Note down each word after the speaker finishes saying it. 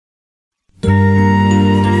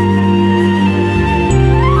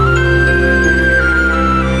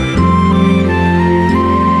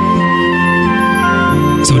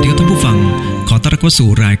าสู่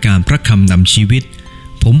รายการพระคำนำชีวิต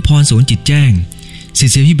ผมพรโสนจิตแจ้งศิ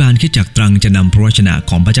ษยาภิบาลคริสตจักรตรังจะนำพระวจนะ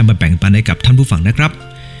ของพระเจ้ามาแบ่งปันให้กับท่านผู้ฟังนะครับ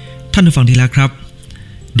ท่านผู้ฟังที่รักครับ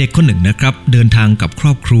เด็กคนหนึ่งนะครับเดินทางกับคร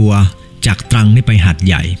อบครัวจากตรังนี่ไปหาด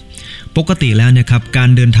ใหญ่ปกติแล้วนะครับการ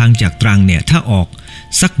เดินทางจากตรังเนี่ยถ้าออก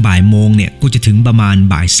สักบ่ายโมงเนี่ยก็จะถึงประมาณ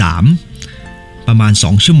บ่ายสามประมาณ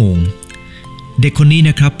2ชั่วโมงเด็กคนนี้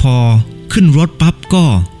นะครับพอขึ้นรถปั๊บก็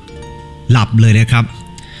หลับเลยนะครับ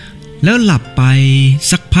แล้วหลับไป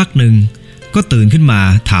สักพักหนึ่งก็ตื่นขึ้นมา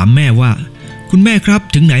ถามแม่ว่าคุณแม่ครับ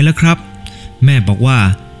ถึงไหนแล้วครับแม่บอกว่า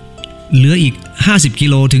เหลืออีก50กิ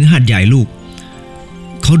โลถึงหาดใหญ่ลูก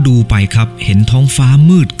เขาดูไปครับเห็นท้องฟ้า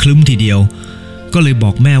มืดครึ้มทีเดียวก็เลยบ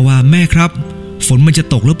อกแม่ว่าแม่ครับฝนมันจะ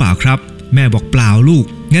ตกหรือเปล่าครับแม่บอกเปล่าลูก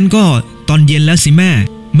งั้นก็ตอนเย็นแล้วสิแ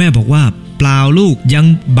ม่บอกว่าเปล่าลูกยัง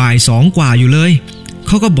บ่าย2กว่าอยู่เลยเ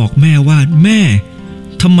ขาก็บอกแม่ว่าแม่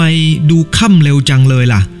ทำไมดูค่ำเร็วจังเลย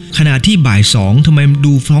ล่ะขณะที่บ่าย2ทำไม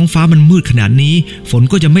ดูท้องฟ้ามันมืดขนาดนี้ฝน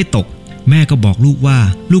ก็จะไม่ตกแม่ก็บอกลูกว่า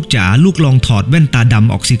ลูกจ๋าลูกลองถอดแว่นตาด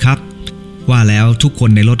ำออกสิครับว่าแล้วทุกคน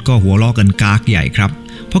ในรถก็หัวเราะกันกากใหญ่ครับ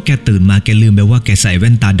เพราะแกตื่นมาแกลืมไปว่าแกใส่แว่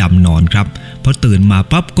นตาดำนอนครับพอตื่นมา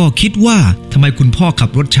ปั๊บก็คิดว่าทำไมคุณพ่อขับ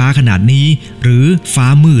รถช้าขนาดนี้หรือฟ้า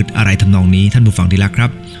มืดอะไรทำนองนี้ท่านผู้ฟังที่รักครั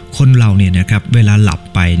บคนเราเนี่ยนะครับเวลาหลับ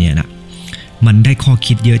ไปเนี่ยนะมันได้ข้อ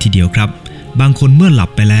คิดเยอะทีเดียวครับบางคนเมื่อหลับ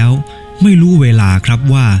ไปแล้วไม่รู้เวลาครับ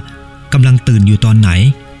ว่ากำลังตื่นอยู่ตอนไหน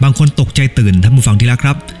บางคนตกใจตื่นท่านผู้ฟังที่รักค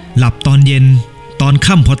รับหลับตอนเย็นตอน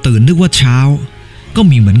ค่ำพอตื่นนึกว่าเช้าก็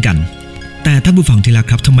มีเหมือนกันแต่ท่านผู้ฟังที่รัก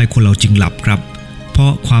ครับทำไมคนเราจึงหลับครับเพรา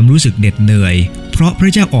ะความรู้สึกเหน็ดเหนื่อยเพราะพร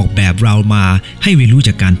ะเจ้าออกแบบเรามาให้เรียนรู้จ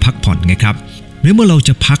ากการพักผ่อนไงครับหรือเมื่อเราจ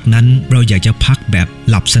ะพักนั้นเราอยากจะพักแบบ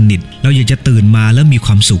หลับสนิทเราอยากจะตื่นมาแล้วมีค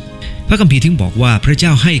วามสุขพระคัมภีร์ถึงบอกว่าพระเจ้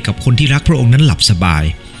าให้กับคนที่รักพระองค์นั้นหลับสบาย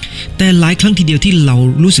แต่หลายครั้งทีเดียวที่เรา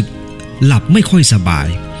รู้สึกหลับไม่ค่อยสบาย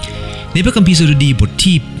ในพระคัมภีร์สดุดีบท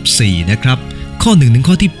ที่4นะครับข้อ1ถึง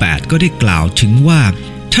ข้อที่8ก็ได้กล่าวถึงว่า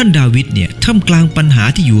ท่านดาวิดเนี่ยท่ามกลางปัญหา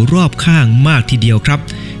ที่อยู่รอบข้างมากทีเดียวครับ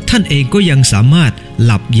ท่านเองก็ยังสามารถห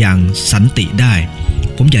ลับอย่างสันติได้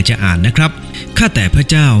ผมอยากจะอ่านนะครับข้าแต่พระ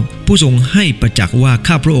เจ้าผู้ทรงให้ประจักษ์ว่า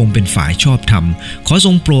ข้าพระองค์เป็นฝ่ายชอบธรรมขอท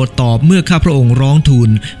รงโปรดตอบเมื่อข้าพระองค์ร้องทูล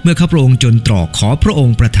เมื่อข้าพระองค์จนตรอกขอพระอง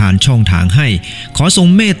ค์ประทานช่องทางให้ขอทรง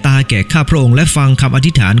เมตตาแก่ข้าพระองค์และฟังคำอ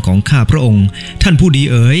ธิษฐานของข้าพระองค์ท่านผู้ดี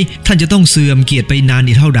เอ๋ยท่านจะต้องเสื่อมเกียรติไปนาน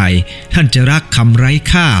อีกเท่าใดท่านจะรักคำไร้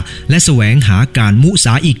ค่าและแสวงหาการมุส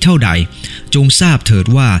าอีกเท่าใดจงทราบเถิด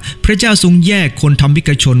ว่าพระเจ้าทรงแยกคนทำวิก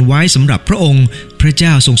ชนไว้สำหรับพระองค์พระเจ้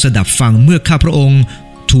าทรงสดับฟังเมื่อข้าพระองค์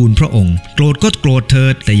ทูลพระองค์โกรธก็โกรธเถิ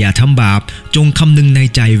ดแต่อย่าทำบาปจงคำนึงใน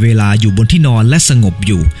ใจเวลาอยู่บนที่นอนและสงบอ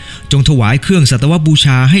ยู่จงถวายเครื่องสัตวบูช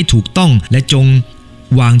าให้ถูกต้องและจง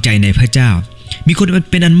วางใจในพระเจ้ามีคน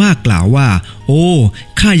เป็นอันมากกล่าวว่าโอ้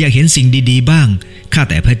ข้าอยากเห็นสิ่งดีๆบ้างข้า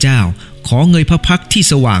แต่พระเจ้าขอเงยพระพักที่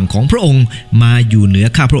สว่างของพระองค์มาอยู่เหนือ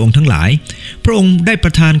ข้าพระองค์ทั้งหลายพระองค์ได้ป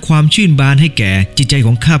ระทานความชื่นบานให้แก่จิตใจข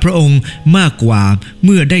องข้าพระองค์มากกว่าเ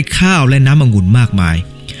มื่อได้ข้าวและน้ำองุ่นมากมาย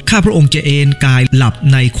ข้าพระองค์จะเอนกายหลับ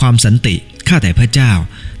ในความสันติข้าแต่พระเจ้า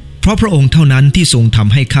เพราะพระองค์เท่านั้นที่ทรงท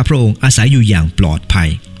ำให้ข้าพระองค์อาศัยอยู่อย่างปลอดภัย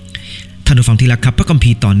ท่านผู้ฟังที่รักครับพระคัม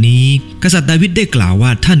ภีร์ตอนนี้กษัตริย์ดาวิดได้กล่าวว่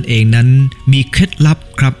าท่านเองนั้นมีเคล็ดลับ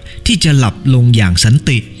ครับที่จะหลับลงอย่างสัน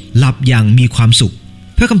ติหลับอย่างมีความสุข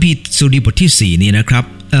พระคัมภีร์สดุดีบทที่4นี้นะครับ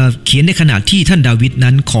เขียนในขณะที่ท่านดาวิด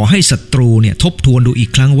นั้นขอให้ศัตรูเนี่ยทบทวนดูอีก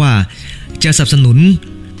ครั้งว่าจะสนับสนุน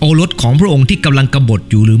โอรสของพระองค์ที่กำลังกบฏ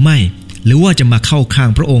อยู่หรือไม่หรือว่าจะมาเข้าข้าง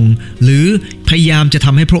พระองค์หรือพยายามจะท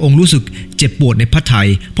ำให้พระองค์รู้สึกเจ็บปวดในพระทัย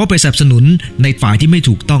เพราะไปสนับสนุนในฝ่ายที่ไม่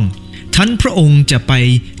ถูกต้องทั้นพระองค์จะไป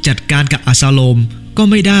จัดการกับอับซาโลมก็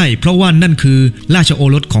ไม่ได้เพราะว่านั่นคือราชโอ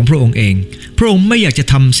รสของพระองค์เองพระองค์ไม่อยากจะ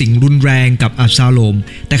ทำสิ่งรุนแรงกับอับซาโลม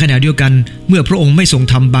แต่ขณะเดียวกันเมื่อพระองค์ไม่ทรง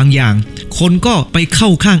ทำบางอย่างคนก็ไปเข้า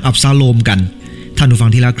ข้างอับซาโลมกันท่านผู้ฟั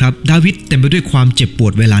งที่รักครับดาวิดเต็มไปด้วยความเจ็บปว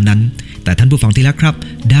ดเวลานั้นแต่ท่านผู้ฟังที่รักครับ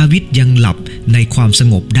ดาวิดยังหลับในความส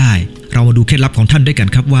งบได้เรามาดูเคล็ดลับของท่านด้วยกัน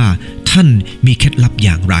ครับว่าท่านมีเคล็ดลับอ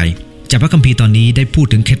ย่างไรจากพระคัมภีร์ตอนนี้ได้พูด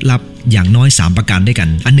ถึงเคล็ดลับอย่างน้อย3ประการด้วยกัน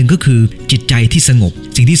อันหนึ่งก็คือจิตใจที่สงบ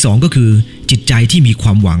สิ่งที่2ก็คือจิตใจที่มีคว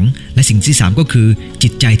ามหวังและสิ่งที่3ก็คือจิ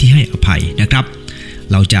ตใจที่ให้อภัยนะครับ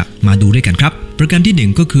เราจะมาดูด้วยกันครับประการที่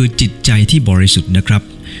1ก็คือจิตใจที่บริสุทธิ์นะครับ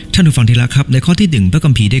ท่านผู้ฟังที่รักครับในข้อที่1พระคั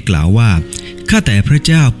มภีร์ได้กล่าวว่าข้าแต่พระเ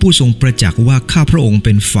จ้าผู้ทรงประจักษ์ว่าข้าพระองค์เ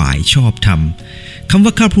ป็นฝ่ายชอบธรรมคำว่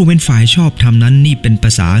าข้าพระองค์เป็นฝ่ายชอบธรรมนั้นนี่เป็นภ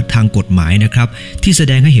าษาทางกฎหมายนะครับที่แส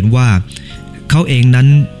ดงให้เห็นว่าเขาเองนั้น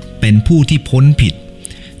เป็นผู้ที่พ้นผิด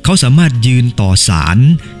เขาสามารถยืนต่อศาล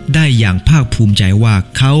ได้อย่างภาคภูมิใจว่า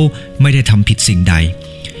เขาไม่ได้ทำผิดสิ่งใด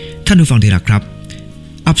ท่านผู้ฟังที่รักครับ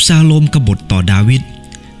อับซาโลมกบฏต่อดาวิด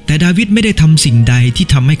แต่ดาวิดไม่ได้ทำสิ่งใดที่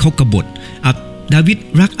ทำให้เขากบฏ ดาวิด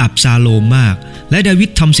รักอับซาโลมมากและดาวิด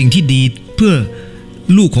ทำสิ่งที่ดีเพื่อ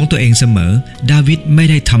ลูกของตัวเองเสมอดาวิดไม่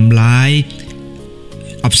ได้ทำร้าย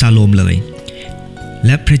อับซาโลมเลยแ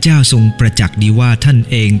ละพระเจ้าทรงประจักษ์ดีว่าท่าน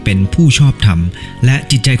เองเป็นผู้ชอบธรรมและ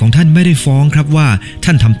จิตใจของท่านไม่ได้ฟ้องครับว่าท่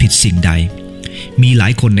านทำผิดสิ่งใดมีหลา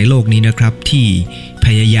ยคนในโลกนี้นะครับที่พ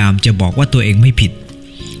ยายามจะบอกว่าตัวเองไม่ผิด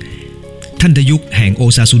ท่านดยุคแห่งโอ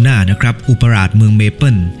ซาซูนานะครับอุปราชเมืองเมเปิ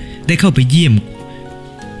ลได้เข้าไปเยี่ยม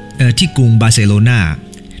ที่กรุงบาร์เซโลนา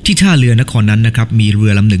ที่ท่าเรือนครนั้นนะครับมีเรื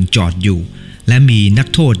อลำหนึ่งจอดอยู่และมีนัก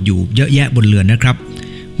โทษอยู่เยอะแยะบนเรือนะครับ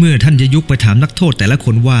เมื่อท่านดยุคไปถามนักโทษแต่ละค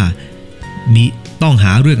นว่ามีต้องห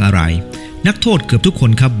าเรื่องอะไรนักโทษเกือบทุกค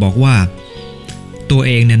นครับบอกว่าตัวเ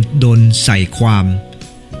องนั้นโดนใส่ความ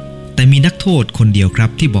แต่มีนักโทษคนเดียวครับ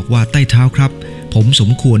ที่บอกว่าใต้เท้าครับผมสม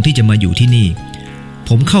ควรที่จะมาอยู่ที่นี่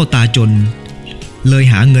ผมเข้าตาจนเลย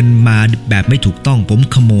หาเงินมาแบบไม่ถูกต้องผม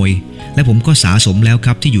ขโมยและผมก็สะสมแล้วค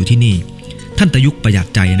รับที่อยู่ที่นี่ท่านตยุคประหยัด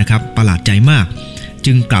ใจนะครับประหลาดใจมาก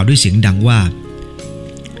จึงกล่าวด้วยเสียงดังว่า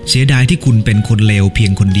เสียดายที่คุณเป็นคนเลวเพีย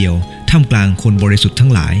งคนเดียวท่ามกลางคนบริสุทธิ์ทั้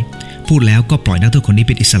งหลายพูดแล้วก็ปล่อยนักโทษคนนี้เ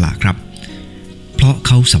ป็นอิสระครับเพราะเ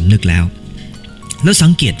ขาสำนึกแล้วแล้วสั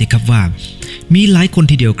งเกตดีครับว่ามีหลายคน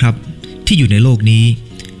ทีเดียวครับที่อยู่ในโลกนี้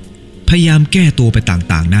พยายามแก้ตัวไป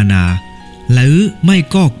ต่างๆนานาหรือไม่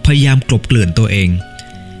ก็พยายามกลบเกลื่อนตัวเอง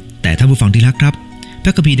แต่ท่านผู้ฟังที่รักครับพร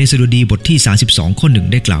ะคัมภีร์ในสดุดีบทที่32ข้อ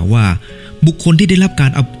 1ได้กล่าวว่าบุคคลที่ได้รับกา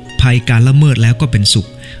รอภัยการละเมิดแล้วก็เป็นสุข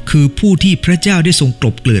คือผู้ที่พระเจ้าได้ทรงกล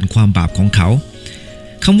บเกลื่อนความบาปของเขา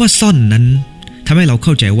คำว่าซ่อนนั้นทำให้เราเ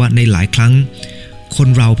ข้าใจว่าในหลายครั้งคน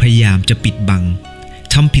เราพยายามจะปิดบัง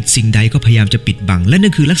ทำผิดสิ่งใดก็พยายามจะปิดบังและนั่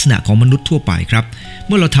นคือลักษณะของมนุษย์ทั่วไปครับเ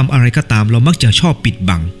มื่อเราทำอะไรก็ตามเรามักจะชอบปิด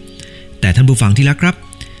บังแต่ท่านผู้ฟังที่รักครับ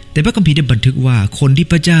แต่พระคัมภีร์ได้บันทึกว่าคนที่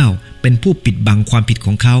พระเจ้าเป็นผู้ปิดบังความผิดข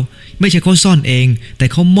องเขาไม่ใช่เขาซ่อนเองแต่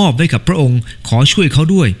เขามอบไว้กับพระองค์ขอช่วยเขา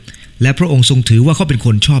ด้วยและพระองค์ทรงถือว่าเขาเป็นค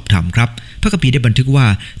นชอบธรรมครับพระคัมภีร์ได้บันทึกว่า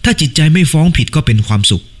ถ้าจิตใจไม่ฟ้องผิดก็เป็นความ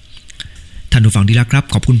สุขท่านผู้ฟังที่รักครับ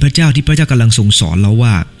ขอบคุณพระเจ้าที่พระเจ้ากำลังทรงสอนเรา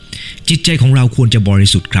ว่าจิตใจของเราควรจะบริ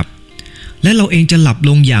สุทธิ์ครับและเราเองจะหลับ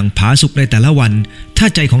ลงอย่างผาสุกในแต่ละวันถ้า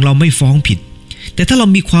ใจของเราไม่ฟ้องผิดแต่ถ้าเรา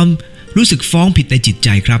มีความรู้สึกฟ้องผิดในจิตใจ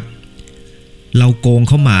ครับเราโกง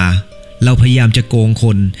เข้ามาเราพยายามจะโกงค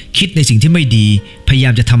นคิดในสิ่งที่ไม่ดีพยายา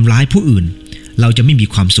มจะทำร้ายผู้อื่นเราจะไม่มี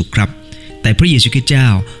ความสุขครับแต่พระเยซูคริสต์เจ้า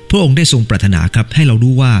พระองค์ได้ทรงปรารถนาครับให้เรา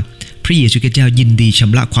รู้ว่าพระเยซูคริสต์เจ้ายินดีช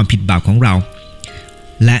ำระความผิดบาปของเรา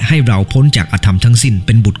และให้เราพ้นจากอธรรมทั้งสิ้นเ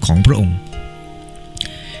ป็นบุตรของพระองค์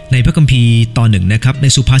ในพระคัมภีร์ตอนหนึ่งนะครับใน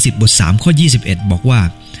สุภาษิตบท3ข้อ21บอกว่า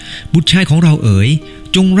บุตรชายของเราเอ๋ย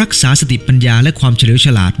จงรักษาสติปัญญาและความเฉลียวฉ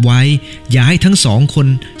ลาดไว้อย่าให้ทั้งส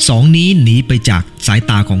องนี้หนีไปจากสาย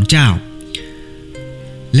ตาของเจ้า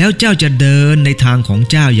แล้วเจ้าจะเดินในทางของ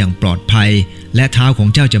เจ้าอย่างปลอดภัยและเท้าของ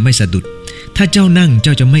เจ้าจะไม่สะดุดถ้าเจ้านั่งเ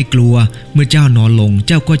จ้าจะไม่กลัวเมื่อเจ้านอนลงเ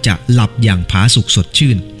จ้าก็จะหลับอย่างผาสุกสด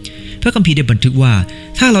ชื่นพระคัมภีร์ได้บันทึกว่า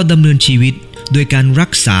ถ้าเราดำเนินชีวิตโดยการรั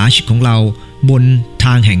กษาชีวิตของเราบนท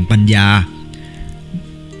างแห่งปัญญา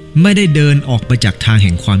ไม่ได้เดินออกไปจากทางแ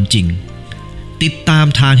ห่งความจริงติดตาม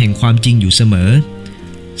ทางแห่งความจริงอยู่เสมอ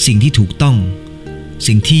สิ่งที่ถูกต้อง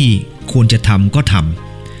สิ่งที่ควรจะทำก็ท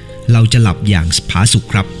ำเราจะหลับอย่างผาสุก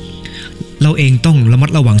ครับเราเองต้องระมัด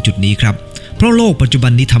ระวังจุดนี้ครับเพราะโลกปัจจุบั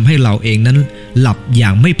นนี้ทำให้เราเองนั้นหลับอย่า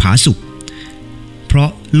งไม่ผาสุกเพราะ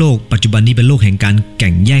โลกปัจจุบันนี้เป็นโลกแห่งการแ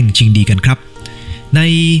ข่งแย่งชิงดีกันครับใน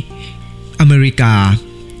อเมริกา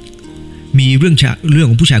มีเรื่อง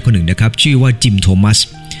ของผู้ชายคนหนึ่งนะครับชื่อว่าจิมโท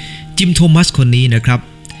มัสคนนี้นะครับ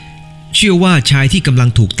เชื่อว่าชายที่กำลัง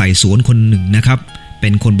ถูกไต่สวนคนหนึ่งนะครับเป็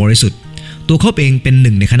นคนบริสุทธิ์ตัวเขาเองเป็นห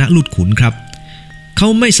นึ่งในคณะลูกขุนครับเขา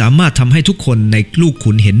ไม่สามารถทำให้ทุกคนในลูก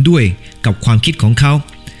ขุนเห็นด้วยกับความคิดของเขา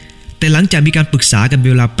แต่หลังจากมีการปรึกษากันเป็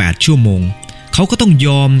นเวลา8ชั่วโมงเขาก็ต้องย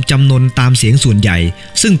อมจำนนตามเสียงส่วนใหญ่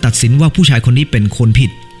ซึ่งตัดสินว่าผู้ชายคนนี้เป็นคนผิ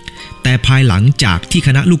ดแต่ภายหลังจากที่ค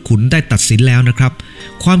ณะลูกขุนได้ตัดสินแล้วนะครับ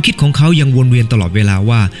ความคิดของเขายังวนเวียนตลอดเวลา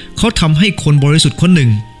ว่าเขาทำให้คนบริสุทธิ์คนหนึ่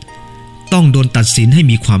งต้องโดนตัดสินให้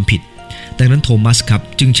มีความผิดดังนั้นโทมัสครับ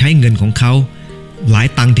จึงใช้เงินของเขาหลาย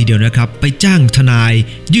ตังค์ทีเดียวนะครับไปจ้างทนาย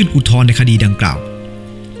ยื่นอุทธรณ์ในคดีดังกล่าว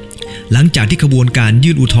หลังจากที่กระบวนการ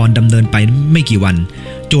ยื่นอุทธรณ์ดำเนินไปไม่กี่วัน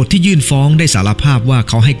โจทก์ที่ยื่นฟ้องได้สารภาพว่า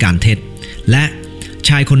เขาให้การเท็จและช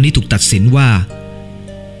ายคนนี้ถูกตัดสินว่า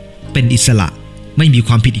เป็นอิสระไม่มีค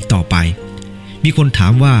วามผิดอีกต่อไปมีคนถา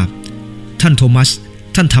มว่าท่านโทมัส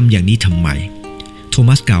ท่านทำอย่างนี้ทำไมโท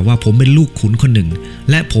มัสกล่าวว่าผมเป็นลูกขุนคนหนึ่ง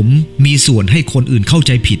และผมมีส่วนให้คนอื่นเข้าใ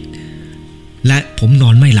จผิดและผมนอ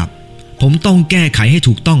นไม่หลับผมต้องแก้ไขให้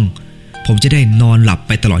ถูกต้องผมจะได้นอนหลับไ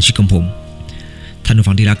ปตลอดชีวิตของผมท่านผู้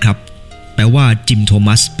ฟังที่รักครับแปลว่าจิมโท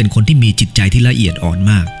มัสเป็นคนที่มีจิตใจที่ละเอียดอ่อน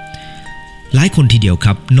มาก หลายคนทีเดียวค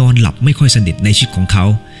รับนอนหลับไม่ค่อยสนิทในชีวิตของเขา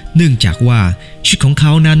เนื่องจากว่าชีวิตของเข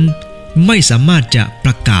านั้นไม่สามารถจะป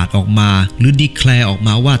ระกาศออกมาหรือดีแคลร์ออกม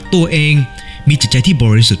าว่าตัวเองมีจิตใจที่บ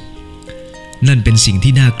ริสุทธิ์นั่นเป็นสิ่ง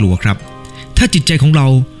ที่น่ากลัวครับถ้าจิตใจของเรา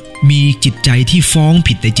มีจิตใจที่ฟ้อง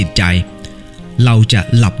ผิดในจิตใจเราจะ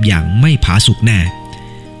หลับอย่างไม่ผาสุกแน่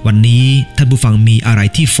วันนี้ท่านผู้ฟังมีอะไร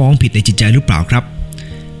ที่ฟ้องผิดในจิตใจหรือเปล่าครับ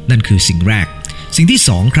นั่นคือสิ่งแรกสิ่งที่ส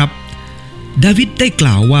องครับดาวิดได้ก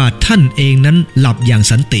ล่าวว่าท่านเองนั้นหลับอย่าง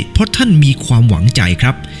สันติเพราะท่านมีความหวังใจค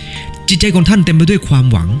รับจิตใจของท่านเต็มไปด้วยความ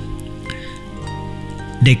หวัง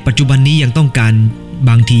เด็กปัจจุบันนี้ยังต้องการ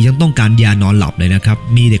บางทียังต้องการยานอนหลับเลยนะครับ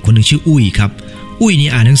มีเด็กคนหนึ่งชื่ออุ้ยครับอุ้ยนี่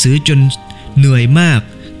อ่านหนังสือจนเหนื่อยมาก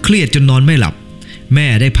เครียดจนนอนไม่หลับแม่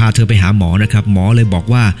ได้พาเธอไปหาหมอนะครับหมอเลยบอก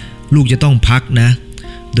ว่าลูกจะต้องพักนะ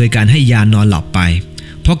โดยการให้ยานอนหลับไป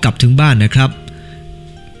พอกลับถึงบ้านนะครับ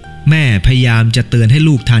แม่พยายามจะเตือนให้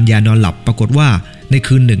ลูกทานยานอนหลับปรากฏว่าใน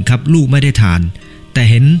คืนหนึ่งครับลูกไม่ได้ทานแต่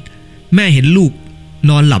แม่เห็นลูก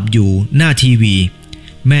นอนหลับอยู่หน้าทีวี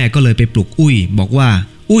แม่ก็เลยไปปลุกอุ้ยบอกว่า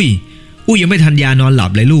อุ้ยยังไม่ทานยานอนหลั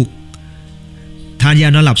บเลยลูกทานยา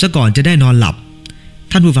นอนหลับซะก่อนจะได้นอนหลับ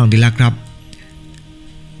ท่านผู้ฟังที่รักครับ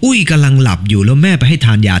อุ้ยกำลังหลับอยู่แล้วแม่ไปให้ท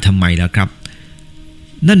านยาทำไมล่ะครับ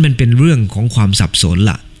นั่นมันเป็นเรื่องของความสับสน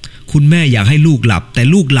ล่ะคุณแม่อยากให้ลูกหลับแต่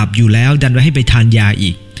ลูกหลับอยู่แล้วดันไปให้ไปทานยา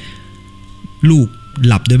อีกลูก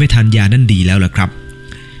หลับโดยไม่ทานยานั่นดีแล้วล่ะครับ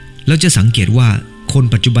แล้วจะสังเกตว่าคน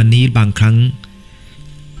ปัจจุบันนี้บางครั้ง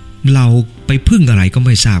เราไปพึ่งอะไรก็ไ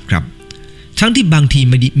ม่ทราบครับทั้งที่บางที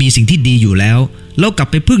มีสิ่งที่ดีอยู่แล้วกลับ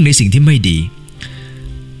ไปพึ่งในสิ่งที่ไม่ดี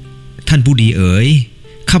ท่านผู้ดีเอ๋ย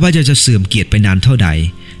ข้าพเจ้าจะเสื่อมเกียรติไปนานเท่าใด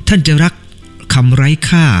ท่านจะรักคำไร้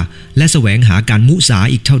ค่าและแสวงหาการมุสา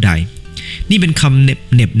อีกเท่าใดนี่เป็นคำเ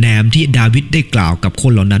น็บแนมที่ดาวิดได้กล่าวกับค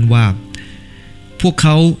นเหล่านั้นว่าพวกเข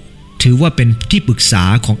าถือว่าเป็นที่ปรึกษา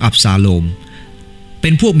ของอับซาโลมเป็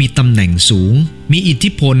นพวกมีตำแหน่งสูงมีอิทธิ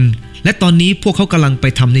พลและตอนนี้พวกเขากำลังไป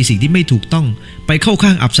ทำในสิ่งที่ไม่ถูกต้องไปเข้าข้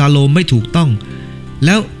างอับซาโลมไม่ถูกต้องแ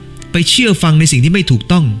ล้วไปเชื่อฟังในสิ่งที่ไม่ถูก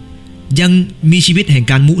ต้องยังมีชีวิตแห่ง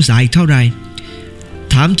การมุสาอีกเท่าไร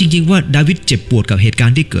ถามจริงๆว่าดาวิดเจ็บปวดกับเหตุการ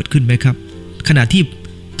ณ์ที่เกิดขึ้นไหมครับขณะที่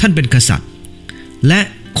ท่านเป็นกษัตริย์และ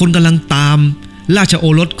คนกำลังตามราชโอ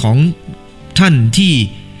รสของท่านที่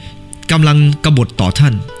กำลังกบฏต่อท่า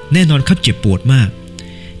นแน่นอนครับเจ็บปวดมาก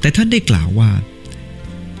แต่ท่านได้กล่าวว่า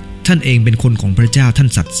ท่านเองเป็นคนของพระเจ้าท่าน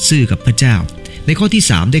สัตย์ซื่อกับพระเจ้าในข้อที่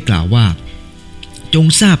3ได้กล่าวว่าจง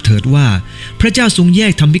ทราบเถิดว่าพระเจ้าทรงแย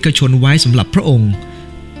กธรรมิกชนไว้สำหรับพระองค์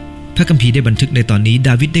พระคัมภีร์ได้บันทึกในตอนนี้ด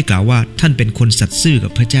าวิดได้กล่าวว่าท่านเป็นคนสัตย์ซื่อกั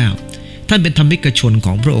บพระเจ้าท่านเป็นธรรมิกชนข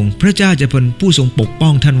องพระองค์พระเจ้าจะเป็นผู้ทรงปกป้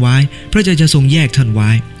องท่านไว้พระเจ้าจะทรงแยกท่านไว้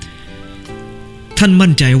ท่านมั่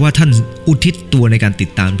นใจว่าท่านอุทิศตัวในการติด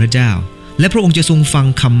ตามพระเจ้าและพระองค์จะทรงฟัง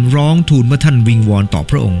คำร้องทูลเมื่อท่านวิงวอนต่อ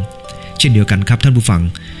พระองค์เช่นเดียวกันครับท่านผู้ฟัง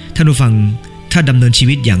ถ้าดำเนินชี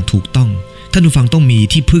วิตอย่างถูกต้องท่านผู้ฟังต้องมี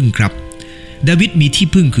ที่พึ่งครับดาวิดมีที่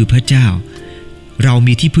พึ่งคือพระเจ้าเรา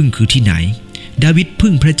มีที่พึ่งคือที่ไหนดาวิดพึ่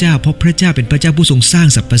งพระเจ้าเพราะพระเจ้าเป็นพระเจ้าผู้ทรงสร้าง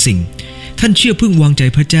สรรพสิ่งท่านเชื่อพึ่งวางใจ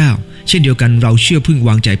พระเจ้าเช่นเดียวกันเราเชื่อพึ่งว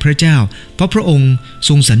างใจพระเจ้าเพราะพระองค์ท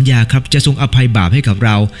รงสัญญาครับจะทรงอภัยบาปให้กับเร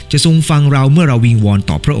าจะทรงฟังเราเมื่อเราวิงวอน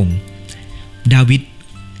ต่อพระองค์ดาวิด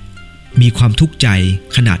มีความทุกข์ใจ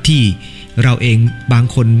ขณะที่เราเองบาง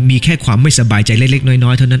คนมีแค่ความไม่สบายใจเล็กๆน้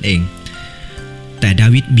อยๆเท่านั้นเองแต่ดา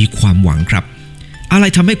วิดมีความหวังครับอะไร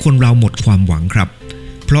ทำให้คนเราหมดความหวังครับ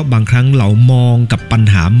เพราะบางครั้งเรามองกับปัญ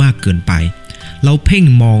หามากเกินไปเราเพ่ง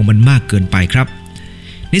มองมันมากเกินไปครับ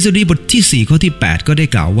ในสดุดีบทที่4ข้อที่8ก็ได้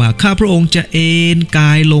กล่าวว่าข้าพระองค์จะเอนก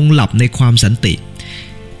ายลงหลับในความสันติ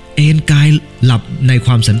เอนกายหลับในค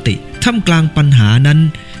วามสันติท่ามกลางปัญหานั้น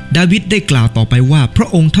ดาวิดได้กล่าวต่อไปว่าพระ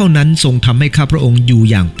องค์เท่านั้นทรงทำให้ข้าพระองค์อยู่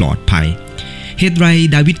อย่างปลอดภัยเหตุไร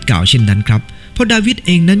ดาวิดกล่าวเช่นนั้นครับเพราะดาวิดเ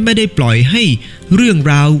องนั้นไม่ได้ปล่อยให้เรื่อง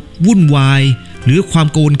ราววุ่นวายหรือความ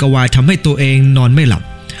โกลกวายทำให้ตัวเองนอนไม่หลับ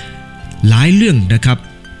หลายเรื่องนะครับ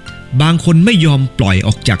บางคนไม่ยอมปล่อยอ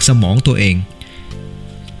อกจากสมองตัวเอง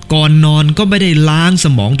ก่อนนอนก็ไม่ได้ล้างส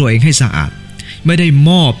มองตัวเองให้สะอาดไม่ได้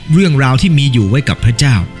มอบเรื่องราวที่มีอยู่ไว้กับพระเ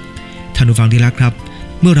จ้าท่านผู้ฟังที่รักครับ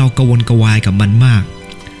เมื่อเรากังวลกวายกับมันมาก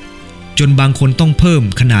จนบางคนต้องเพิ่ม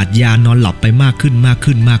ขนาดยานอนหลับไปมากขึ้น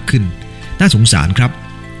น่าสงสารครับ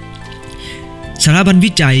สถาบัน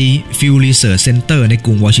วิจัย Pew Research Center ในก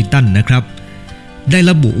รุงวอชิงตันนะครับได้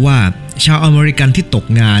ระบุว่าชาวอเมริกันที่ตก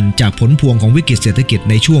งานจากผลพวงของวิกฤตเศรษฐกิจ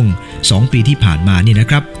ในช่วง2 ปีที่ผ่านมานี่นะ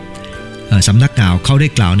ครับสำนักข่าวเขาได้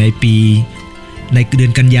กล่าวในเดือ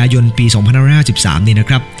นกันยายนปี2553นี่นะ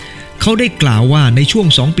ครับเขาได้กล่าวว่าในช่วง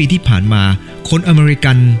2 ปีที่ผ่านมาคนอเมริ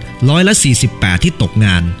กัน48%ที่ตกง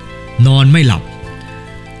านนอนไม่หลับ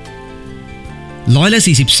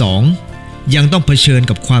42%ยังต้องเผชิญ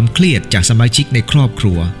กับความเครียดจากสมาชิกในครอบค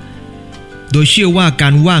รัว โดยเชื่อว่ากา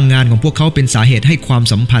รว่างงานของพวกเขาเป็นสาเหตุให้ความ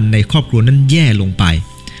สัมพันธ์ในครอบครัวนั้นแย่ลงไป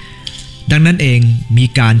ดังนั้นเองมี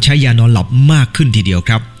การใช้ยานอนหลับมากขึ้นทีเดียว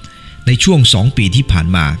ครับในช่วง2 ปีที่ผ่าน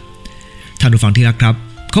มาท่านผู้ฟังที่รักครับ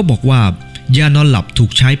เขาบอกว่ายานอนหลับถู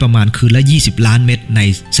กใช้ประมาณคืนละ20 ล้านเม็ดใน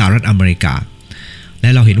สหรัฐอเมริกาและ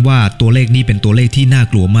เราเห็นว่าตัวเลขนี้เป็นตัวเลขที่น่า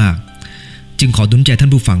กลัวมากจึงขอหนุนใจท่า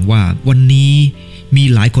นผู้ฟังว่าวันนี้มี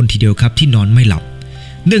หลายคนทีเดียวครับที่นอนไม่หลับ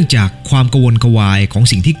เนื่องจากความกังวลกวายของ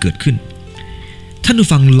สิ่งที่เกิดขึ้นท่านผู้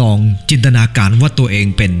ฟังลองจินตนาการว่าตัวเอง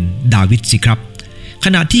เป็นดาวิดสิครับข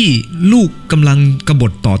ณะที่ลูกกำลังกบ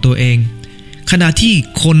ฏต่อตัวเองขณะที่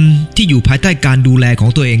คนที่อยู่ภายใต้การดูแลของ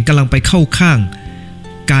ตัวเองกำลังไปเข้าข้าง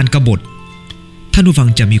การกบฏท่านผู้ฟัง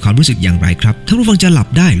จะมีความรู้สึกอย่างไรครับท่านผู้ฟังจะหลับ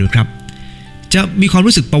ได้หรือครับจะมีความ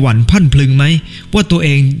รู้สึกประหวั่นพรั่นพรึงไหมว่าตัวเอ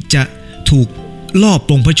งจะถูกลอบ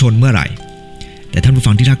ปลงพระชนเมื่อไหร่แต่ท่านผู้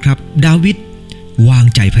ฟังที่รักครับดาวิดวาง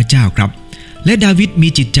ใจพระเจ้าครับและดาวิดมี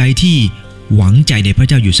จิตใจที่หวังใจในพระ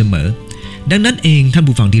เจ้าอยู่เสมอดังนั้นเองท่าน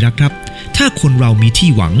ผู้ฟังที่รักครับถ้าคนเรามีที่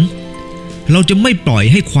หวังเราจะไม่ปล่อย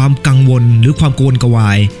ให้ความกังวลหรือความกังวลกวา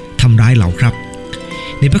ยทำร้ายเราครับ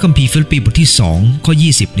ในพระคัมภีร์ฟิลิปปีบทที่2ข้อ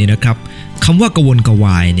20นี่นะครับคำว่ากังวลกว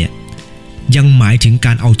ายเนี่ยยังหมายถึงก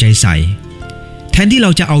ารเอาใจใส่แทนที่เร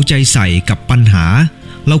าจะเอาใจใส่กับปัญหา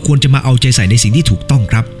เราควรจะมาเอาใจใส่ในสิ่งที่ถูกต้อง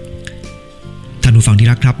ครับท่านผู้ฟังที่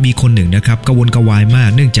รักครับมีคนหนึ่งนะครับกังวลกวายมาก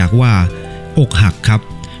เนื่องจากว่าอกหักครับ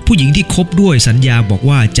ผู้หญิงที่คบด้วยสัญญาบอก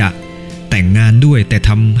ว่าจะแต่งงานด้วยแต่ท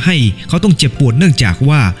ำให้เขาต้องเจ็บปวดเนื่องจาก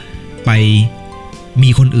ว่าไปมี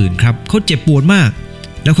คนอื่นครับเขาเจ็บปวดมาก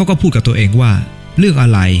แล้วเขาก็พูดกับตัวเองว่าเรื่องอะ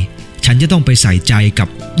ไรฉันจะต้องไปใส่ใจกับ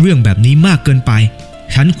เรื่องแบบนี้มากเกินไป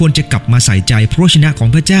ฉันควรจะกลับมาใส่ใจพระวจนะของ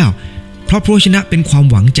พระเจ้าเพราะพระวจนะเป็นความ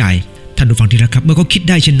หวังใจท่านผู้ฟังที่รักครับเมื่อเขาคิด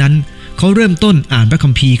ได้เช่นนั้นเขาเริ่มต้นอ่านพระคั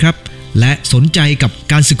มภีร์ครับและสนใจกับ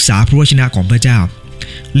การศึกษาพระวจนะของพระเจ้า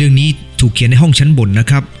เรื่องนี้ถูกเขียนในห้องชั้นบนนะ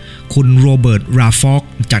ครับคุณโรเบิร์ตราฟอก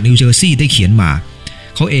จากนิวเจอร์ซีย์ได้เขียนมา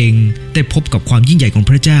เขาเองได้พบกับความยิ่งใหญ่ของ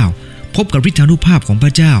พระเจ้าพบกับฤทธานุภาพของพร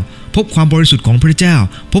ะเจ้าพบความบริสุทธิ์ของพระเจ้า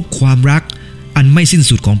พบความรักอันไม่สิ้น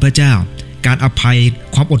สุดของพระเจ้าการอภัย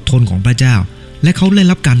ความอดทนของพระเจ้าและเขาได้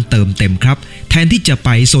รับการเติมเต็มครับแทนที่จะไป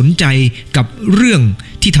สนใจกับเรื่อง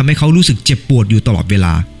ที่ทำให้เขารู้สึกเจ็บปวดอยู่ตลอดเวล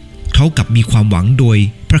าเขากลับมีความหวังโดย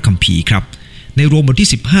พระคัมภีร์ครับในโรมบทที่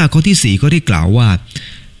15ข้อที่4ก็ได้กล่าวว่า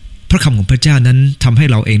พระคำของพระเจ้านั้นทำให้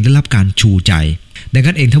เราเองได้รับการชูใจดัง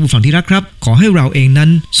นั้นเองท่านผู้ฟังที่รักครับขอให้เราเองนั้น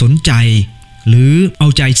สนใจหรือเอา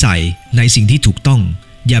ใจใส่ในสิ่งที่ถูกต้อง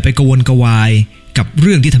อย่าไปกังวลกวายกับเ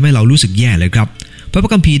รื่องที่ทำให้เรารู้สึกแย่เลยครับพร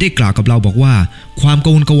ะคัมภีร์ได้กล่าวกับเราบอกว่าความกั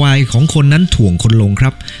งวลกวายของคนนั้นถ่วงคนลงครั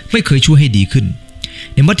บไม่เคยช่วยให้ดีขึ้น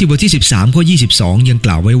ในมัทธิวบทที่13ข้อ22ยังก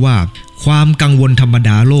ล่าวไว้ว่าความกังวลธรรมด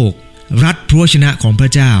าโลกรัดพระวจนะของพร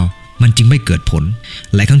ะเจ้ามันจึงไม่เกิดผล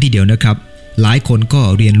หลายครั้งทีเดียวนะครับหลายคนก็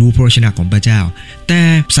เรียนรู้พระวจนะของพระเจ้าแต่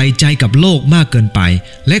ใส่ใจกับโลกมากเกินไป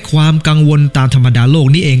และความกังวลตามธรรมดาโลก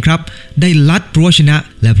นี้เองครับได้ลัดพระวจนะ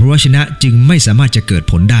และพระวจนะจึงไม่สามารถจะเกิด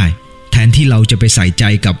ผลได้แทนที่เราจะไปใส่ใจ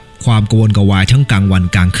กับความกังวลกวายทั้งกลางวัน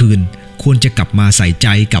กลางคืนควรจะกลับมาใส่ใจ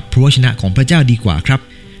กับพระวจนะของพระเจ้าดีกว่าครับ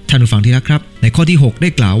ท่านผู้ฟังที่รักครับในข้อที่6ได้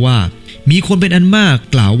กล่าวว่ามีคนเป็นอันมาก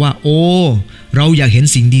กล่าวว่าโอ้เราอยากเห็น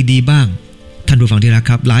สิ่งดีๆบ้างท่านผู้ฟังที่รัก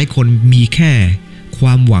ครับหลายคนมีแค่คว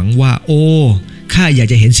ามหวังว่าโอ้ข้าอยาก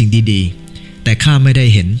จะเห็นสิ่งดีๆแต่ข้าไม่ได้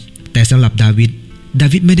เห็นแต่สำหรับดาวิด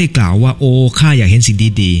ไม่ได้กล่าวว่าโอ้ข้าอยากเห็นสิ่ง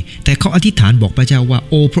ดีๆแต่เขาอธิษฐานบอกพระเจ้าว่า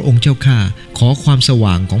โอ้พระองค์เจ้าข้าขอความส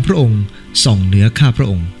ว่างของพระองค์ส่องเหนือข้าพระ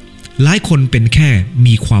องค์หลายคนเป็นแค่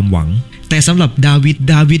มีความหวังแต่สำหรับดา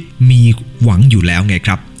วิดมีหวังอยู่แล้วไงค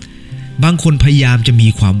รับบางคนพยายามจะมี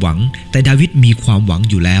ความหวังแต่ดาวิดมีความหวัง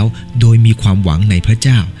อยู่แล้วโดยมีความหวังในพระเ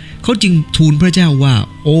จ้าเขาจึงทูลพระเจ้าว่า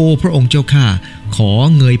โอ้พระองค์เจ้าข้าขอ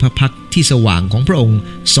เงยพระพักที่สว่างของพระองค์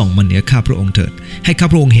ส่องมาเหนือข้าพระองค์เถิดให้ข้า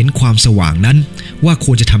พระองค์เห็นความสว่างนั้นว่าค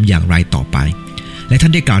วรจะทำอย่างไรต่อไปและท่า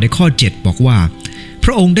นได้กล่าวในข้อ7บอกว่าพ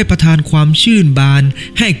ระองค์ได้ประทานความชื่นบาน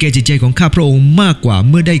ให้แก่จิตใจของข้าพระองค์มากกว่า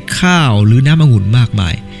เมื่อได้ข้าวหรือน้ำองุ่นมากมา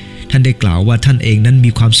ยท่านได้กล่าวว่าท่านเองนั้นมี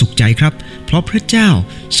ความสุขใจครับเพราะพระเจ้า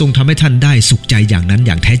ทรงทำให้ท่านได้สุขใจอย่างนั้นอ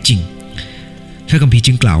ย่างแท้จริงพระคัมภีร์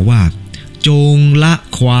จึงกล่าวว่าจงละ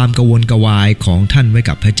ความกังวลกวายของท่านไว้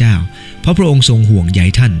กับพระเจ้าเพราะพระองค์ทรงห่วงใย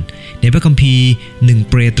ท่านในพระคัมภีร์1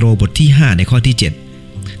เปโตรบทที่5ในข้อที่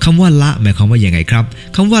7คำว่าละหมายความว่าอย่างไงครับ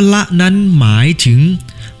คำว่าละนั้นหมายถึง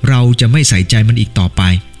เราจะไม่ใส่ใจมันอีกต่อไป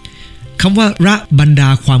คำว่าละบรรดา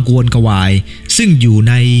ความกังวลกวายซึ่งอยู่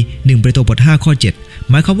ใน1เปโตรบท5ข้อ7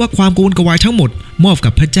หมายความว่าความกังวลกวายทั้งหมดมอบ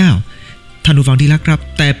กับพระเจ้าท่านผู้ฟังที่รักครับ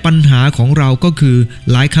แต่ปัญหาของเราก็คือ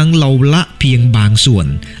หลายครั้งเราละเพียงบางส่วน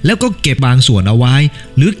แล้วก็เก็บบางส่วนเอาไว้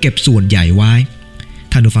หรือเก็บส่วนใหญ่ไว้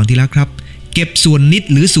ท่านผู้ฟังที่รักครับ เก็บส่วนนิด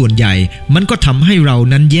หรือส่วนใหญ่มันก็ทำให้เรา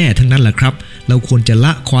นั้นแย่ทั้งนั้นแหละครับเราควรจะล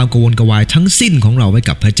ะความกังวลกวายทั้งสิ้นของเราไว้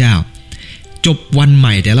กับพระเจ้าจบวันให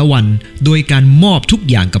ม่แต่ละวันโดยการมอบทุก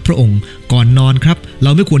อย่างกับพระองค์ก่อนนอนครับเร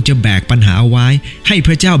าไม่ควรจะแบกปัญหาเอาไว้ให้พ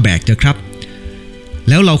ระเจ้าแบกเถอะครับ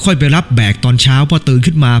แล้วเราค่อยไปรับแบกตอนเช้าพอตื่น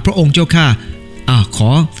ขึ้นมาพระองค์เจ้าข้าขอ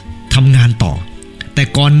ทำงานต่อแต่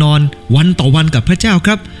ก่อนนอนวันต่อวันกับพระเจ้าค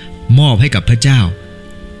รับมอบให้กับพระเจ้า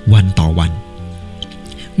วันต่อวัน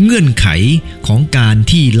เงื่อนไขของการ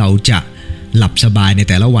ที่เราจะหลับสบายใน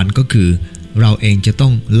แต่ละวันก็คือเราเองจะต้อ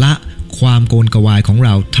งละความโกนกวายของเร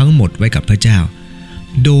าทั้งหมดไว้กับพระเจ้า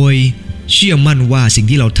โดยเชื่อมั่นว่าสิ่ง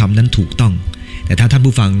ที่เราทำนั้นถูกต้องแต่ถ้าท่าน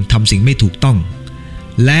ผู้ฟังทำสิ่งไม่ถูกต้อง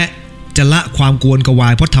และจะละความโกนกวา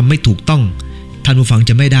ยเพราะทำไม่ถูกต้องท่านผู้ฟัง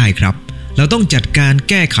จะไม่ได้ครับเราต้องจัดการ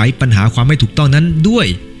แก้ไขปัญหาความไม่ถูกต้องนั้นด้วย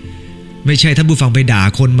ไม่ใช่ท่านผู้ฟังไปด่า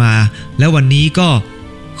คนมาแล้ววันนี้ก็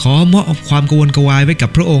ขอมอบความกังวลกวายไว้กับ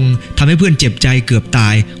พระองค์ทำให้เพื่อนเจ็บใจเกือบตา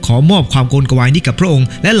ยขอมอบความกังวลกวายนี้กับพระองค์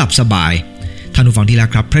และหลับสบายท่านผู้ฟังที่รัก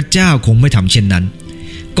ครับพระเจ้าคงไม่ทำเช่นนั้น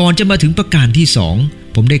ก่อนจะมาถึงประการที่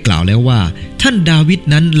2ผมได้กล่าวแล้วว่าท่านดาวิด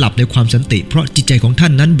นั้นหลับในความสันติเพราะจิตใจของท่า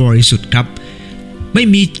นนั้นบริสุทธิ์ครับไม่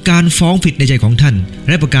มีการฟ้องผิดในใจของท่านแ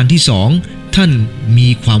ละประการที่2ท่านมี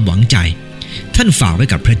ความหวังใจท่านฝากไว้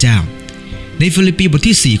กับพระเจ้าในฟิลิปปีบท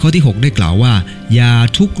ที่4ข้อที่6ได้กล่าวว่าอย่า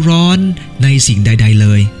ทุกข์ร้อนในสิ่งใดๆเล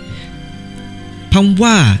ยคำ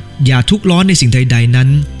ว่าอย่าทุกข์ร้อนในสิ่งใดๆนั้น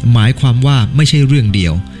หมายความว่าไม่ใช่เรื่องเดี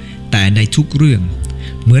ยวแต่ในทุกเรื่อง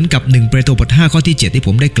เหมือนกับ1เปโตรบท5ข้อที่7ที่ผ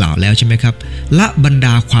มได้กล่าวแล้วใช่ไหมครับละบรรด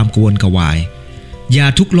าความกังวลกวายอย่า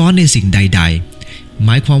ทุกข์ร้อนในสิ่งใดๆหม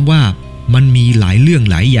ายความว่ามันมีหลายเรื่อง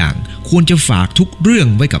หลายอย่างควรจะฝากทุกเรื่อง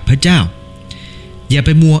ไว้กับพระเจ้าอย่าไป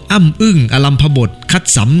มัวอ้ำอึ้งอลัมพบทคัด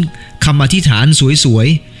สรรคำอธิษฐานสวย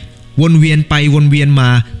ๆวนเวียนไปวนเวียนมา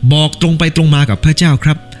บอกตรงไปตรงมากับพระเจ้าค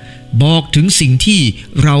รับบอกถึงสิ่งที่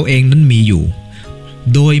เราเองนั้นมีอยู่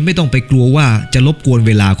โดยไม่ต้องไปกลัวว่าจะรบกวนเ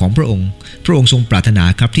วลาของพระองค์พระองค์ทรงปรารถนา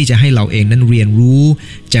ครับที่จะให้เราเองนั้นเรียนรู้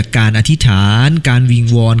จากการอธิษฐานการวิง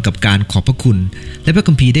วอนกับการขอบพระคุณและพระ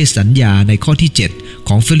คัมภีร์ได้สัญญาในข้อที่7ข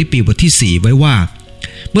องฟิลิปปีบทที่4ไว้ว่า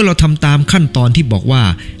เมื่อเราทำตามขั้นตอนที่บอกว่า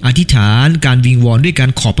อธิษฐานการวิงวอนด้วยการ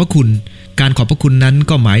ขอบพระคุณการขอบพระคุณนั้น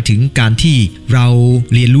ก็หมายถึงการที่เรา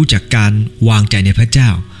เรียนรู้จากการวางใจในพระเจ้า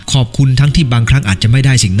ขอบคุณทั้งที่บางครั้งอาจจะไม่ไ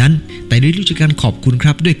ด้สิ่งนั้นแต่เรียนรู้จากการขอบคุณค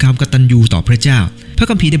รับด้วยความกตัญญูต่อพระเจ้าพระ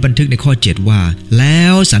คัมภีร์ได้บันทึกในข้อ7ว่าแล้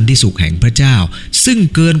วสันติสุขแห่งพระเจ้าซึ่ง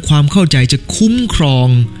เกินความเข้าใจจะคุ้มครอง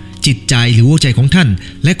จิตใจหรือหัวใจของท่าน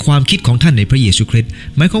และความคิดของท่านในพระเยซูคริสต์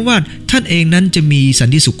หมายความว่าท่านเองนั้นจะมีสัน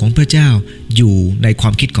ติสุขของพระเจ้าอยู่ในควา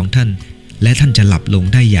มคิดของท่านและท่านจะหลับลง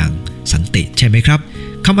ได้อย่างสันติใช่ไหมครับ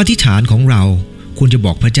คำอธิษฐานของเราควรจะบ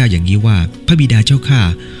อกพระเจ้าอย่างนี้ว่าพระบิดาเจ้าข้า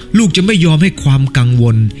ลูกจะไม่ยอมให้ความกังว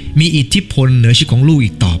ลมีอิทธิพลเหนือชีวิตของลูก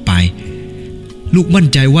อีกต่อไปลูกมั่น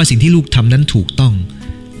ใจว่าสิ่งที่ลูกทำนั้นถูกต้อง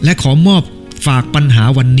และขอมอบฝากปัญหา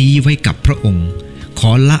วันนี้ไว้กับพระองค์ข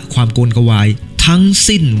อละความโกนกวายทั้ง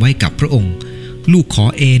สิ้นไว้กับพระองค์ลูกขอ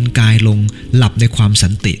เอนกายลงหลับในความสั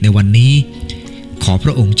นติในวันนี้ขอพ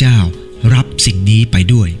ระองค์เจ้ารับสิ่งนี้ไป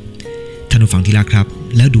ด้วยท่านผู้ฟังที่รักครับ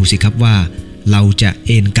แล้วดูสิครับว่าเราจะเ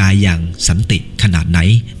อนกายอย่างสันติขนาดไหน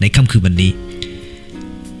ในค่ำคืนวันนี้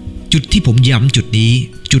จุดที่ผมย้ำจุดนี้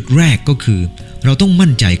จุดแรกก็คือเราต้องมั่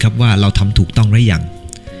นใจครับว่าเราทำถูกต้องหรือยัง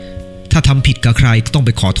ถ้าทำผิดกับใครก็ต้องไป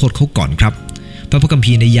ขอโทษเขาก่อนครับพระคัม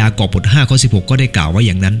ภีร์ในยากอบบท5ข้อ16ก็ได้กล่าวไว้อ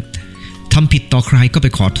ย่างนั้นทำผิดต่อใครก็ไป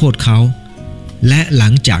ขอโทษเขาและหลั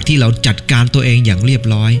งจากที่เราจัดการตัวเองอย่างเรียบ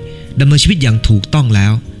ร้อยดำเนินชีวิตอย่างถูกต้องแล้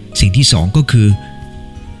วสิ่งที่2ก็คือ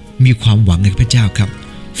มีความหวังในพระเจ้าครับ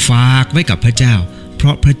ฝากไว้กับพระเจ้าเพร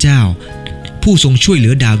าะพระเจ้าผู้ทรงช่วยเหลื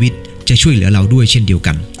อดาวิดจะช่วยเหลือเราด้วยเช่นเดียว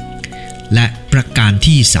กันและประการ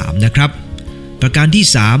ที่3นะครับประการที่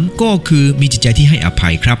3ก็คือมีจิตใจที่ให้อภั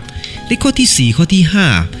ยครับในข้อที่4ข้อที่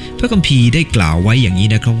5พระคัมภีร์ได้กล่าวไว้อย่างนี้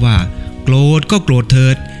นะครับว่าโกรธก็โกรธเถิ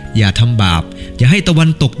ดอย่าทำบาปอย่าให้ตะวัน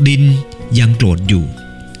ตกดินยังโกรธอยู่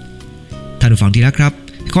ท่านผู้ฟังที่รักครับ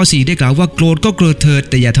ข้อ4ได้กล่าวว่าโกรธก็โกรธเถิด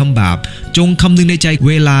แต่อย่าทำบาปจงคำนึงในใจ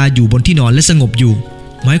เวลาอยู่บนที่นอนและสงบอยู่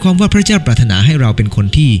หมายความว่าพระเจ้าปรารถนาให้เราเป็นคน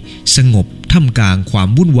ที่สงบท่ามกลางความ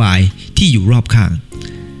วุ่นวายที่อยู่รอบข้าง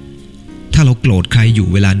ถ้าเราโกรธใครอยู่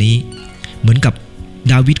เวลานี้เหมือนกับ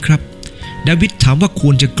ดาวิดครับดาวิดถามว่าค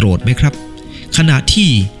วรจะโกรธไหมครับขณะที่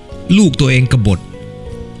ลูกตัวเองกบฏ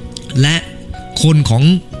และคนของ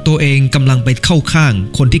ตัวเองกำลังไปเข้าข้าง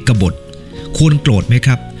คนที่กบฏควรโกรธไหมค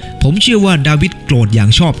รับผมเชื่อว่าดาวิดโกรธอย่าง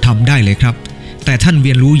ชอบธรรมได้เลยครับแต่ท่านเ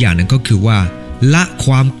รียนรู้อย่างหนึ่งก็คือว่าละค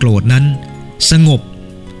วามโกรธนั้นสงบ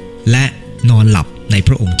และนอนหลับในพ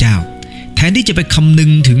ระองค์เจ้าแทนที่จะไปคำนึ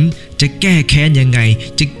งถึงจะแก้แค้นยังไง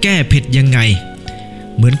จะแก้เผ็ดยังไง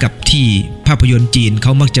เหมือนกับที่ภาพยนตร์จีนเข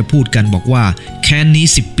ามักจะพูดกันบอกว่าแค้นนี้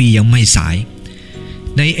10 ปียังไม่สาย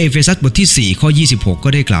ในเอเฟซัสบทที่4ข้อ26ก็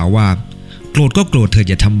ได้กล่าวว่าโกรธก็โกรธเถิด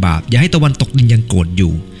อย่าทำบาปอย่าให้ตะวันตกดินยังโกรธอ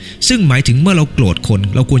ยู่ซึ่งหมายถึงเมื่อเราโกรธคน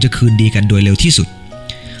เราควรจะคืนดีกันโดยเร็วที่สุด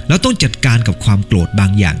เราต้องจัดการกับความโกรธบา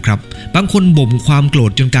งอย่างครับบางคนบ่มความโกร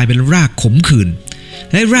ธจนกลายเป็นรากขมขื่น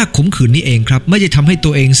และรากขมขื่นนี่เองครับไม่ได้ทำให้ตั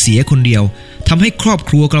วเองเสียคนเดียวทำให้ครอบ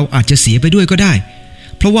ครัวเราอาจจะเสียไปด้วยก็ได้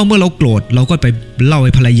เพราะว่าเมื่อเราโกรธเราก็ไปเล่าใ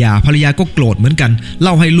ห้ภรรยาก็โกรธเหมือนกันเ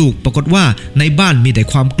ล่าให้ลูกปรากฏว่าในบ้านมีแต่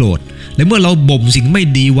ความโกรธและเมื่อเราบ่มสิ่งไม่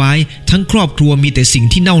ดีไว้ทั้งครอบครัวมีแต่สิ่ง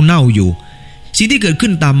ที่เน่าอยู่สิ่งที่เกิดขึ้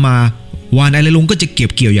นตามมาวานอะไรลงก็จะเก็บ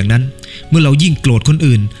เกี่ยวอย่างนั้นเมื่อเรายิ่งโกรธคน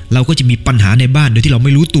อื่นเราก็จะมีปัญหาในบ้านโดยที่เราไ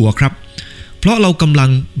ม่รู้ตัวครับเพราะเรากำลัง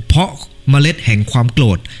เพาะเมล็ดแห่งความโกร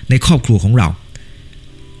ธในครอบครัวของเรา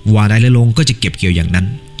วานอะไรลงก็จะเก็บเกี่ยวอย่างนั้น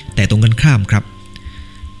แต่ตรงกันข้ามครับ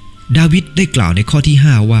ดาวิดได้กล่าวในข้อที่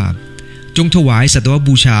5ว่าจงถวายสัตว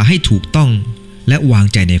บูชาให้ถูกต้องและวาง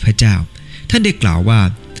ใจในพระเจ้าท่านได้กล่าวว่า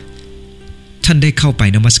ท่านได้เข้าไป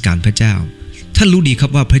นมัสการพระเจ้าท่านรู้ดีครั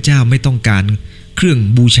บว่าพระเจ้าไม่ต้องการเครื่อง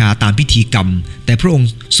บูชาตามพิธีกรรมแต่พระองค์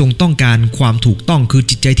ทรงต้องการความถูกต้องคือ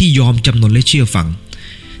จิตใจที่ยอมจำนนและเชื่อฟัง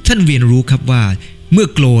ท่านเรียนรู้ครับว่าเมื่อ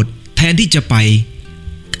โกรธแทนที่จะไป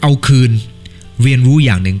เอาคืนเรียนรู้อ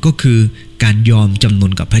ย่างหนึ่งก็คือการยอมจำน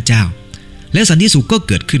นกับพระเจ้าและสันติสุขก็เ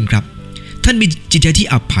กิดขึ้นครับท่านมีจิตใจที่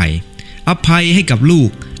อภัยให้กับลูก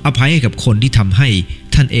อภัยให้กับคนที่ทำให้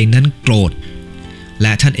ท่านเองนั้นโกรธแล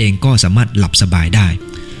ะท่านเองก็สามารถหลับสบายได้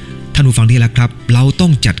ท่านผู้ฟังที่รักครับเราต้อ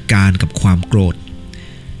งจัดการกับความโกรธ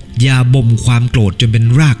อย่าบ่มความโกรธจนเป็น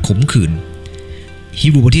รากขมขื่นฮี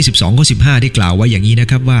บรูบทที่12ข้อ15ได้กล่าวไว้อย่างนี้นะ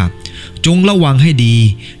ครับว่าจงระวังให้ดี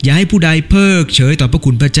อย่าให้ผู้ใดเพิกเฉยต่อพระ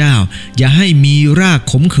คุณพระเจ้าอย่าให้มีราก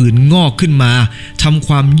ขมขื่นงอกขึ้นมาทำค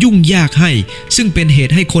วามยุ่งยากให้ซึ่งเป็นเห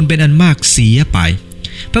ตุให้คนเป็นอันมากเสียไป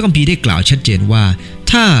พระคัมภีร์ได้กล่าวชัดเจนว่า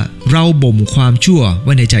ถ้าเราบ่มความชั่วไ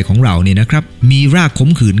ว้ในใจของเราเนี่ยนะครับมีรากขม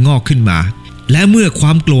ขื่นงอกขึ้นมาและเมื่อคว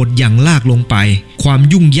ามโกรธอย่างลากลงไปความ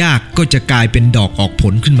ยุ่งยากก็จะกลายเป็นดอกออกผ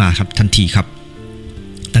ลขึ้นมาครับทันทีครับ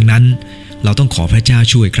ดังนั้นเราต้องขอพระเจ้า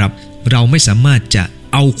ช่วยครับเราไม่สามารถจะ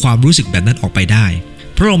เอาความรู้สึกแบบนั้นออกไปได้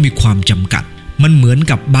เพราะเรามีความจำกัดมันเหมือน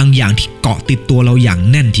กับบางอย่างที่เกาะติดตัวเราอย่าง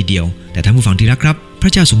แน่นทีเดียวแต่ท่านผู้ฟังที่รักครับพร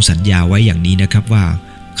ะเจ้าทรงสัญญาไว้อย่างนี้นะครับว่า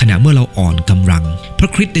ขณะเมื่อเราอ่อนกำลังพระ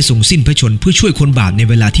คริสต์ได้ทรงสิ้นพระชนเพื่อช่วยคนบาปใน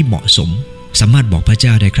เวลาที่เหมาะสมสามารถบอกพระเจ้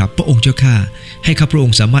าได้ครับพระองค์เจ้าข้าให้ข้าพระอง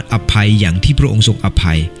ค์สามารถอภัยอย่างที่พระองค์ทรงอ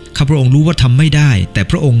ภัยข้าพระองค์รู้ว่าทำไม่ได้แต่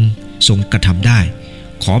พระองค์ทรงกระทำได้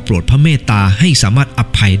ขอโปรดพระเมตตาให้สามารถอ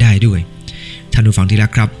ภัยได้ด้วยท่านผู้ฟังที่รั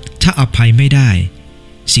กครับถ้าอภัยไม่ได้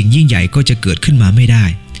สิ่งยิ่งใหญ่ก็จะเกิดขึ้นมาไม่ได้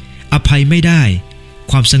อภัยไม่ได้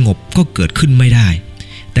ความสงบก็เกิดขึ้นไม่ได้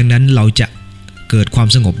ดังนั้นเราจะเกิดความ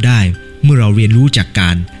สงบได้เมื่อเราเรียนรู้จากกา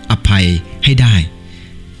รอภัยให้ได้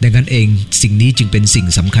ดังนั้นเองสิ่งนี้จึงเป็นสิ่ง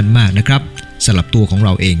สำคัญมากนะครับสำหรับตัวของเร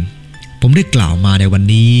าเองผมได้กล่าวมาในวัน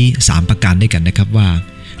นี้3ประการด้วยกันนะครับว่า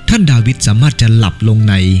ท่านดาวิดสามารถจะหลับลง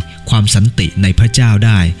ในความสันติในพระเจ้าไ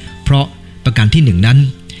ด้เพราะประการที่1นั้น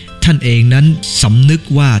ท่านเองนั้นสำนึก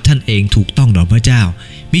ว่าท่านเองถูกต้องต่อพระเจ้า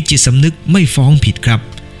มีจิตสำนึกไม่ฟ้องผิดครับ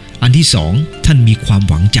อันที่2ท่านมีความ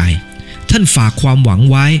หวังใจท่านฝากความหวัง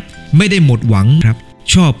ไว้ไม่ได้หมดหวังครับ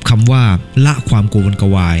ชอบคำว่าละความโกรธก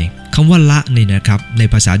วายคำว่าละเนี่ยนะครับใน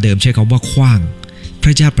ภาษาเดิมใช้คำว่าขว้างพร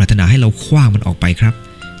ะเจ้าปรารถนาให้เราขว้างมันออกไปครับ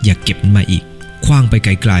อย่าเก็บมันมาอีกขว้างไปไ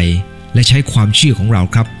กลๆและใช้ความเชื่อของเรา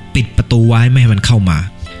ครับปิดประตูไว้ไม่ให้มันเข้ามา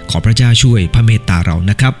ขอพระเจ้าช่วยพระเมตตาเรา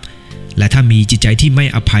นะครับและถ้ามีจิตใจที่ไม่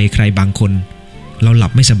อภัยใครบางคนเราหลั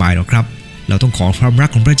บไม่สบายหรอกครับเราต้องขอความรัก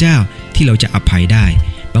ของพระเจ้าที่เราจะอภัยได้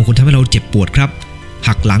บางคนทำให้เราเจ็บปวดครับ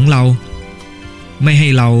หักหลังเราไม่ให้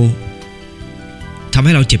เราทำใ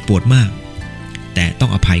ห้เราเจ็บปวดมากแต่ต้อ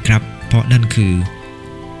งอภัยครับเพราะนั่นคือ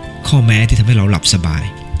ข้อแม้ที่ทำให้เราหลับสบาย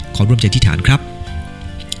ขอร่วมใจอธิษฐานครับ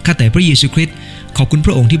ข้าแต่พระเยซูคริสต์ขอบคุณพ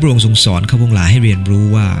ระองค์ที่พระองค์ทรงสอนข้าพงหลายให้เรียนรู้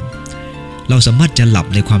ว่าเราสามารถจะหลับ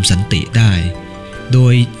ในความสันติได้โด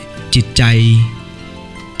ยจิตใจ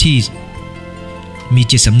ที่มี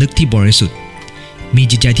จิตสำนึกที่บริสุทธิ์มี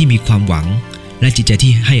จิตใจที่มีความหวังและจิตใจ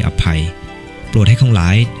ที่ให้อภัยโปรดให้ข้าพงหลา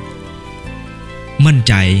ยมั่นใ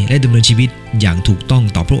จและดำเนินชีวิตอย่างถูกต้อง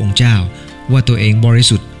ต่อพระองค์เจ้าว่าตัวเองบริ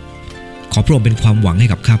สุทธิ์ขอพระองค์เป็นความหวังให้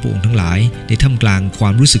กับข้าพระองค์ทั้งหลายในท่ามกลางควา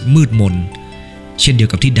มรู้สึกมืดมนเช่นเดียว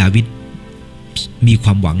กับที่ดาวิดมีคว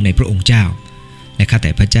ามหวังในพระองค์เจ้าและข้าแ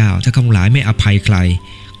ต่พระเจ้าถ้าข้าพงหลายไม่อภัยใคร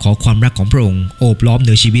ขอความรักของพระองค์โอบล้อมเห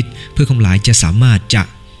นือชีวิตเพื่อข้าพงหลายจะสามารถจะ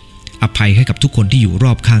อภัยให้กับทุกคนที่อยู่ร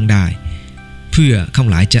อบข้างได้เพื่อข้าพง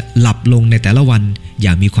หลายจะหลับลงในแต่ละวันอย่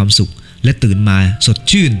างมีความสุขและตื่นมาสด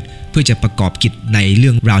ชื่นเพื่อจะประกอบกิจในเรื่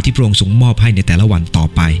องราวที่พระองค์ทรงมอบให้ในแต่ละวันต่อ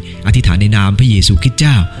ไปอธิษฐานในนามพระเยซูคริสต์เ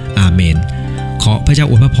จ้าอาเมนขอพระเจ้า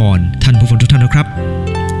อวยพระพรท่านผู้ฟังทุกท่านนะครับ